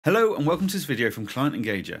Hello and welcome to this video from Client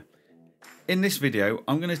Engager. In this video,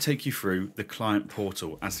 I'm going to take you through the client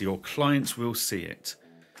portal as your clients will see it.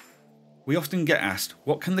 We often get asked,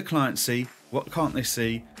 what can the client see? What can't they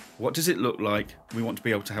see? What does it look like? We want to be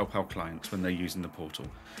able to help our clients when they're using the portal.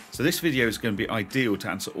 So this video is going to be ideal to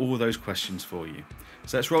answer all those questions for you.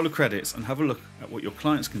 So let's roll the credits and have a look at what your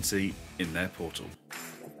clients can see in their portal.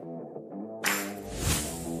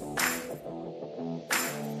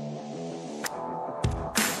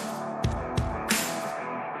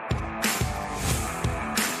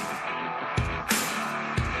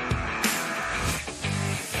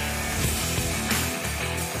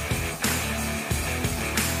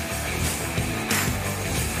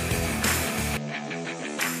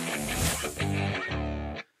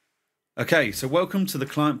 Okay, so welcome to the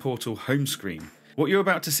Client Portal home screen. What you're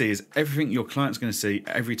about to see is everything your client's going to see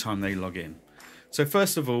every time they log in. So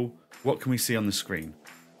first of all, what can we see on the screen?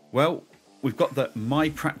 Well, we've got the My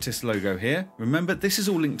Practice logo here. Remember, this is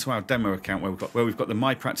all linked to our demo account where we've got the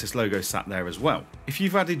My Practice logo sat there as well. If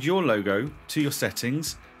you've added your logo to your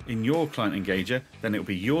settings in your Client Engager, then it'll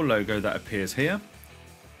be your logo that appears here.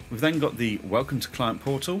 We've then got the Welcome to Client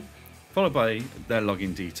Portal, followed by their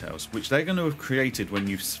login details, which they're going to have created when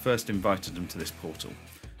you first invited them to this portal.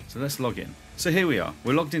 So let's log in. So here we are,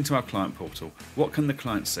 we're logged into our client portal. What can the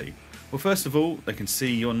client see? Well, first of all, they can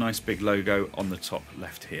see your nice big logo on the top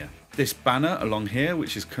left here. This banner along here,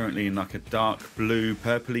 which is currently in like a dark blue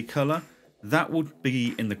purpley colour, that would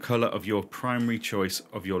be in the colour of your primary choice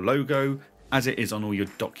of your logo, as it is on all your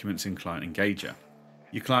documents in Client Engager.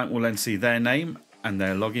 Your client will then see their name and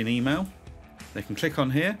their login email. They can click on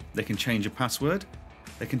here, they can change a password,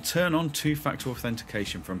 they can turn on two-factor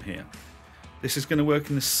authentication from here. This is going to work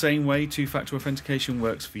in the same way two-factor authentication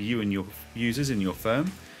works for you and your users in your firm,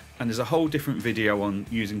 and there's a whole different video on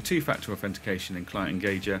using two-factor authentication in Client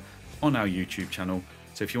Engager on our YouTube channel,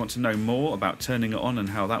 so if you want to know more about turning it on and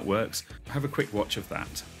how that works, have a quick watch of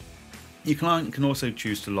that. Your client can also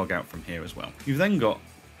choose to log out from here as well. You've then got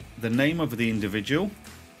the name of the individual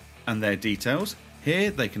and their details.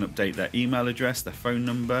 Here they can update their email address, their phone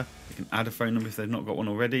number, they can add a phone number if they've not got one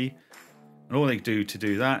already. And all they do to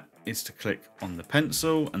do that is to click on the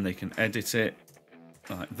pencil and they can edit it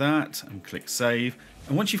like that and click save.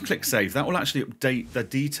 And once you've clicked save, that will actually update the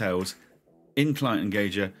details in Client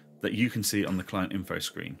Engager that you can see on the client info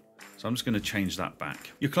screen. So I'm just going to change that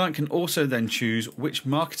back. Your client can also then choose which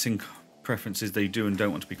marketing preferences they do and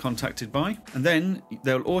don't want to be contacted by. And then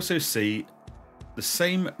they'll also see the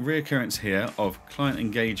same reoccurrence here of Client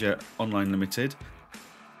Engager Online Limited.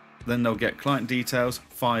 Then they'll get client details,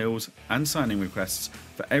 files and signing requests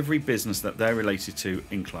for every business that they're related to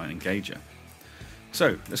in Client Engager.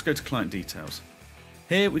 So let's go to client details.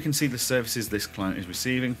 Here we can see the services this client is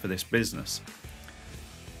receiving for this business.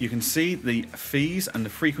 You can see the fees and the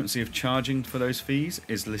frequency of charging for those fees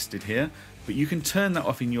is listed here, but you can turn that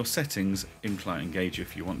off in your settings in Client Engager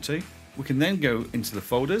if you want to. We can then go into the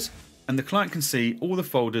folders, and the client can see all the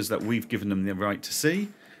folders that we've given them the right to see,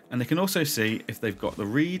 and they can also see if they've got the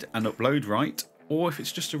read and upload right, or if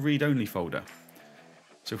it's just a read-only folder.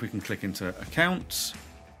 So if we can click into accounts,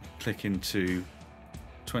 click into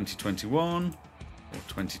 2021 or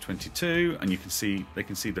 2022, and you can see they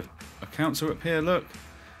can see the accounts are up here. Look,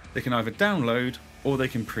 they can either download or they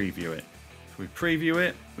can preview it. If we preview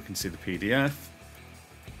it, we can see the PDF.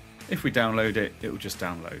 If we download it, it will just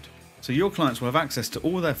download. So your clients will have access to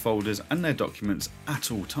all their folders and their documents at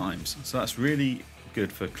all times. So that's really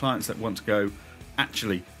good for clients that want to go,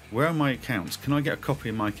 actually, where are my accounts? Can I get a copy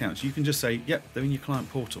of my accounts? You can just say, yep, they're in your client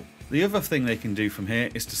portal. The other thing they can do from here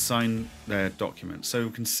is to sign their documents. So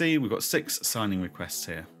we can see we've got 6 signing requests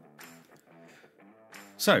here.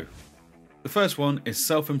 So the first one is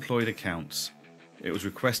self-employed accounts. It was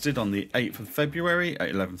requested on the 8th of February at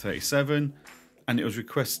 11:37. And it was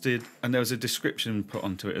requested, and there was a description put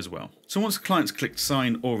onto it as well. So once the client's clicked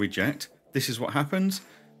sign or reject, this is what happens.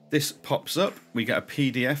 This pops up, we get a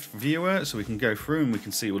PDF viewer, so we can go through and we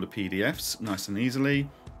can see all the PDFs nice and easily.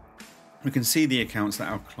 We can see the accounts that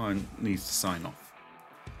our client needs to sign off.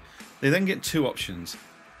 They then get 2 options.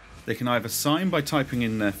 They can either sign by typing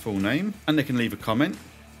in their full name, and they can leave a comment,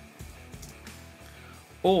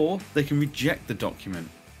 or they can reject the document.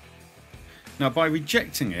 Now by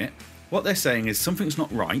rejecting it, what they're saying is something's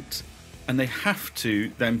not right, and they have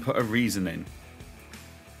to then put a reason in.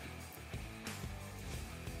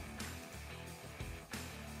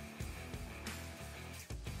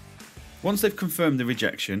 Once they've confirmed the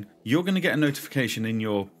rejection, you're going to get a notification in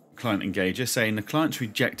your Client Engager saying the client's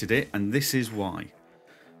rejected it and this is why.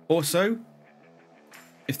 Also,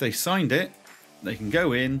 if they signed it, they can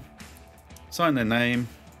go in, sign their name,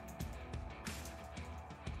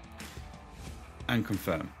 and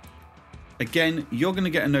confirm. Again, you're going to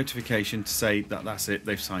get a notification to say that that's it,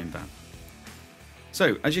 they've signed that.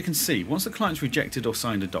 So as you can see, once the client's rejected or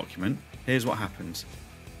signed a document, here's what happens.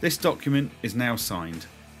 This document is now signed.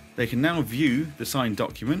 They can now view the signed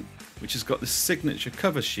document, which has got the signature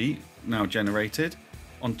cover sheet now generated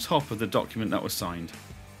on top of the document that was signed.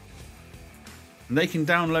 And they can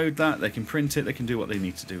download that, they can print it, they can do what they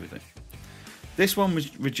need to do with it. This one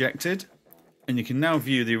was rejected, and you can now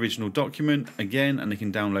view the original document again, and they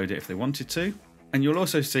can download it if they wanted to. And you'll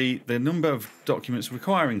also see the number of documents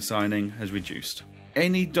requiring signing has reduced.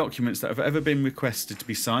 Any documents that have ever been requested to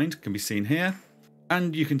be signed can be seen here,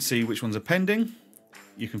 and you can see which ones are pending.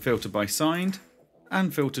 You can filter by signed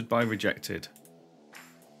and filtered by rejected,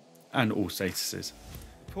 and all statuses.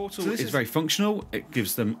 The portal is very functional. It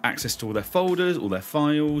gives them access to all their folders, all their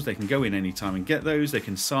files. They can go in anytime and get those. They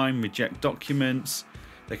can sign, reject documents.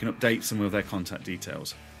 They can update some of their contact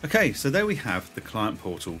details. Okay, so there we have the client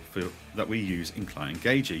portal that we use in Client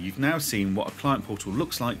Engager. You've now seen what a client portal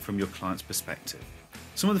looks like from your client's perspective.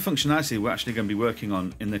 Some of the functionality we're actually going to be working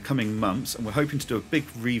on in the coming months, and we're hoping to do a big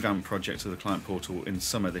revamp project of the client portal in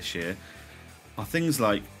summer this year, are things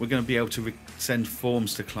like we're going to be able to send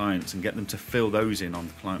forms to clients and get them to fill those in on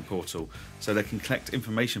the client portal so they can collect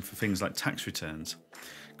information for things like tax returns.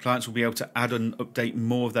 Clients will be able to add and update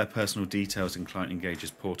more of their personal details in Client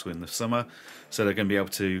Engager's portal in the summer, so they're going to be able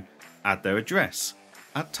to add their address,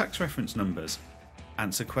 add tax reference numbers,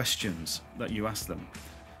 answer questions that you ask them,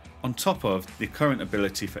 on top of the current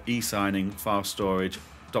ability for e-signing, file storage,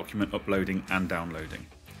 document uploading and downloading.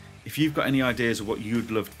 If you've got any ideas of what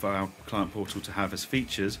you'd love for our client portal to have as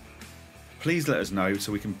features, please let us know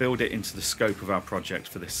so we can build it into the scope of our project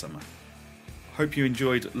for this summer. Hope you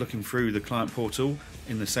enjoyed looking through the client portal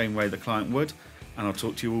in the same way the client would, and I'll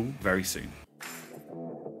talk to you all very soon.